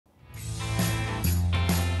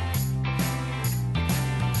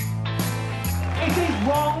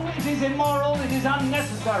wrong, it is immoral, it is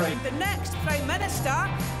unnecessary. The next Prime Minister,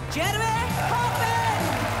 Jeremy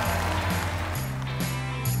Corbyn!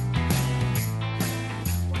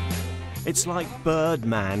 It's like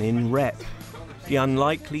Birdman in Rep, the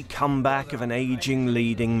unlikely comeback of an ageing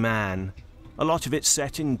leading man. A lot of it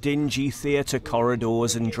set in dingy theatre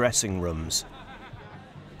corridors and dressing rooms.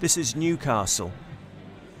 This is Newcastle,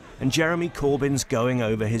 and Jeremy Corbyn's going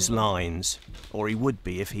over his lines, or he would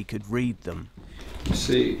be if he could read them. You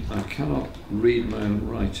see, I cannot read my own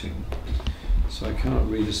writing, so I cannot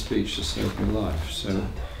read a speech to save my life. So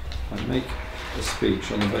I make a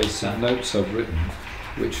speech on the basis of notes I've written,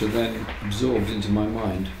 which are then absorbed into my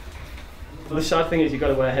mind. Well, the sad thing is you've got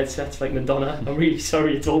to wear headsets like Madonna. I'm really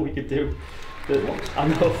sorry, it's all we could do. But I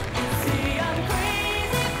know.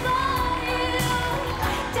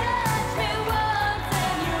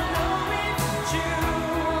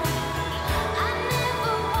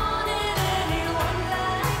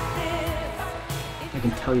 I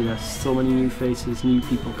can tell you there's so many new faces, new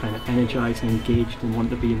people kind of energised and engaged and want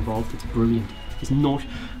to be involved. It's brilliant. It's not,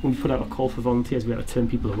 when we put out a call for volunteers, we had to turn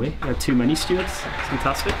people away. We had too many stewards. It's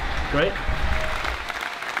fantastic. Great.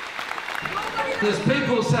 There's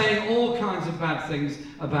people saying all kinds of bad things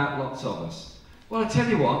about lots of us. Well, I tell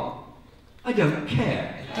you what, I don't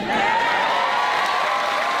care.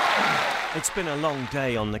 It's been a long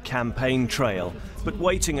day on the campaign trail, but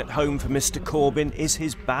waiting at home for Mr. Corbyn is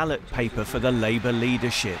his ballot paper for the Labour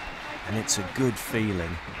leadership, and it's a good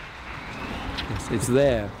feeling. It's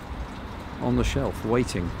there, on the shelf,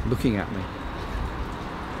 waiting, looking at me.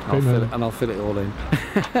 I'll fill it all in.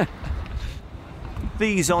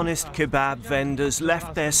 These honest kebab vendors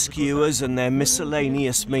left their skewers and their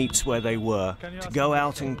miscellaneous meats where they were to go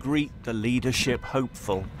out and greet the leadership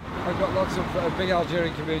hopeful. I've got lots of big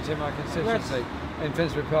Algerian community in my constituency, in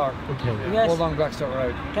Finsbury Park, Yes. all along Blackstock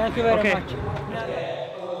Road. Thank you very much.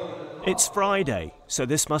 It's Friday, so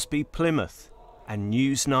this must be Plymouth, and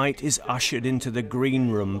Newsnight is ushered into the green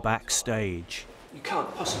room backstage. You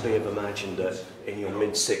can't possibly have imagined that in your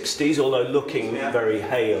mid-60s, although looking very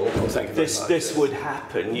hale, this would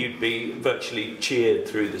happen. You'd be virtually cheered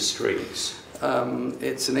through the streets.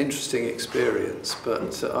 It's an interesting experience,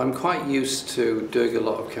 but I'm quite used to doing a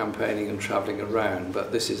lot of campaigning and travelling around,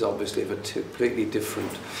 but this is obviously of a completely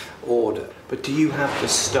different order. But do you have the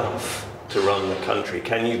stuff to run the country?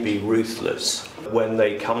 Can you be ruthless when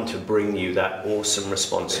they come to bring you that awesome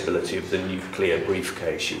responsibility of the nuclear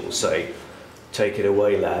briefcase? You will say, take it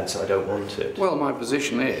away, lads, I don't want it. Well, my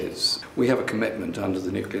position is we have a commitment under the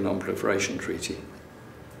Nuclear Non-Proliferation Treaty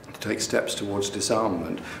to take steps towards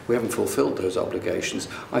disarmament. We haven't fulfilled those obligations.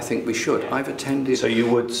 I think we should. I've attended... So you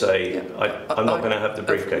would say, yeah, I'm not going to have the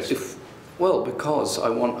briefcase? Well, because I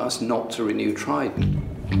want us not to renew Trident.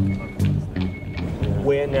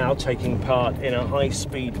 We're now taking part in a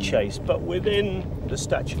high-speed chase, but within the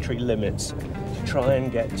statutory limits, to try and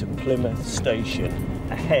get to Plymouth Station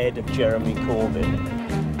ahead of Jeremy Corbyn.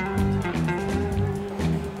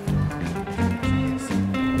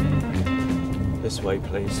 This way,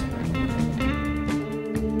 please.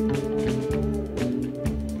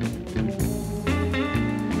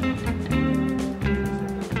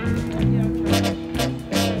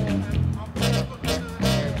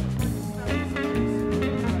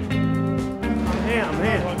 I'm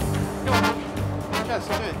here. Yes,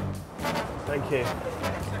 I do. Thank you.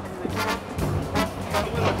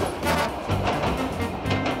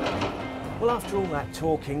 Well, after all that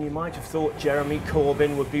talking, you might have thought Jeremy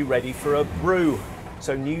Corbyn would be ready for a brew.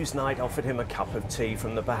 So Newsnight offered him a cup of tea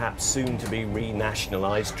from the perhaps soon-to-be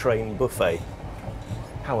renationalised train buffet.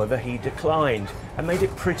 However, he declined and made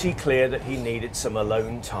it pretty clear that he needed some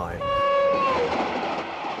alone time.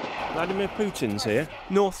 Vladimir Putin's here,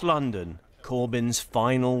 North London, Corbyn's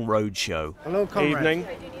final roadshow. Hello, comrade. Evening.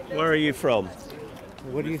 Where are you from?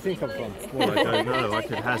 Where do you think I'm from? Well, I don't know. I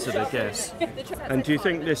could hazard a guess. And do you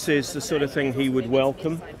think this is the sort of thing he would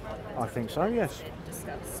welcome? I think so, yes.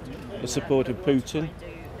 The support of Putin?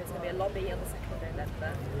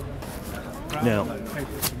 Now,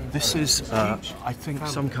 this is, I think,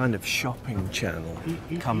 some kind of shopping channel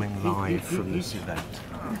coming live from this event.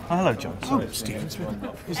 Oh, hello, John. Sorry, Stephen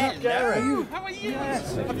Smith. Is that Gary? How are you?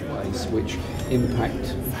 Yes. Ways which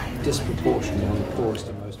impact disproportionately on the poorest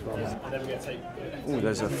and most vulnerable. Oh,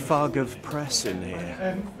 there's a fug of press in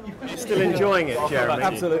here. Still enjoying it, Jeremy?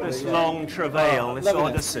 Absolutely. This long travail, this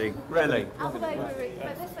odyssey. Really?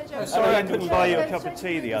 I'm sorry I couldn't buy you a cup of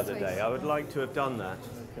tea the other day. I would like to have done that.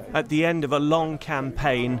 At the end of a long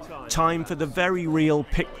campaign, time for the very real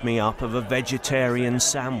pick-me-up of a vegetarian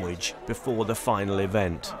sandwich before the final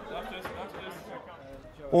event.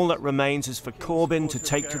 All that remains is for Corbyn to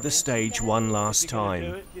take to the stage one last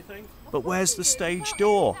time. But where's the stage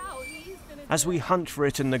door? As we hunt for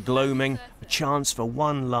it in the gloaming, a chance for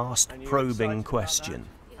one last probing question.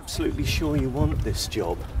 Absolutely sure you want this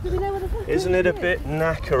job? Isn't it a bit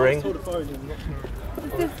knackering?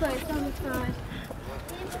 It's this way, it's on the side.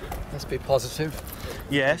 Let's be positive.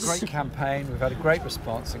 Yes. Great campaign, we've had a great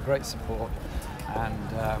response and great support,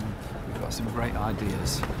 and we've got some great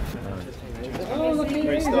ideas.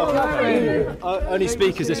 Only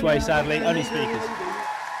speakers this way, sadly. Only speakers.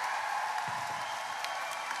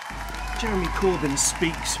 Jeremy Corbyn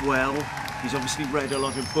speaks well. He's obviously read a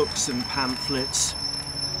lot of books and pamphlets.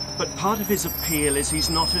 But part of his appeal is he's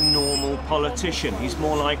not a normal politician. He's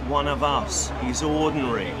more like one of us. He's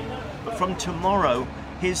ordinary. But from tomorrow,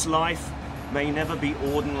 his life may never be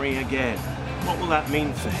ordinary again. What will that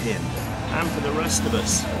mean for him and for the rest of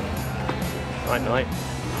us? Night, night.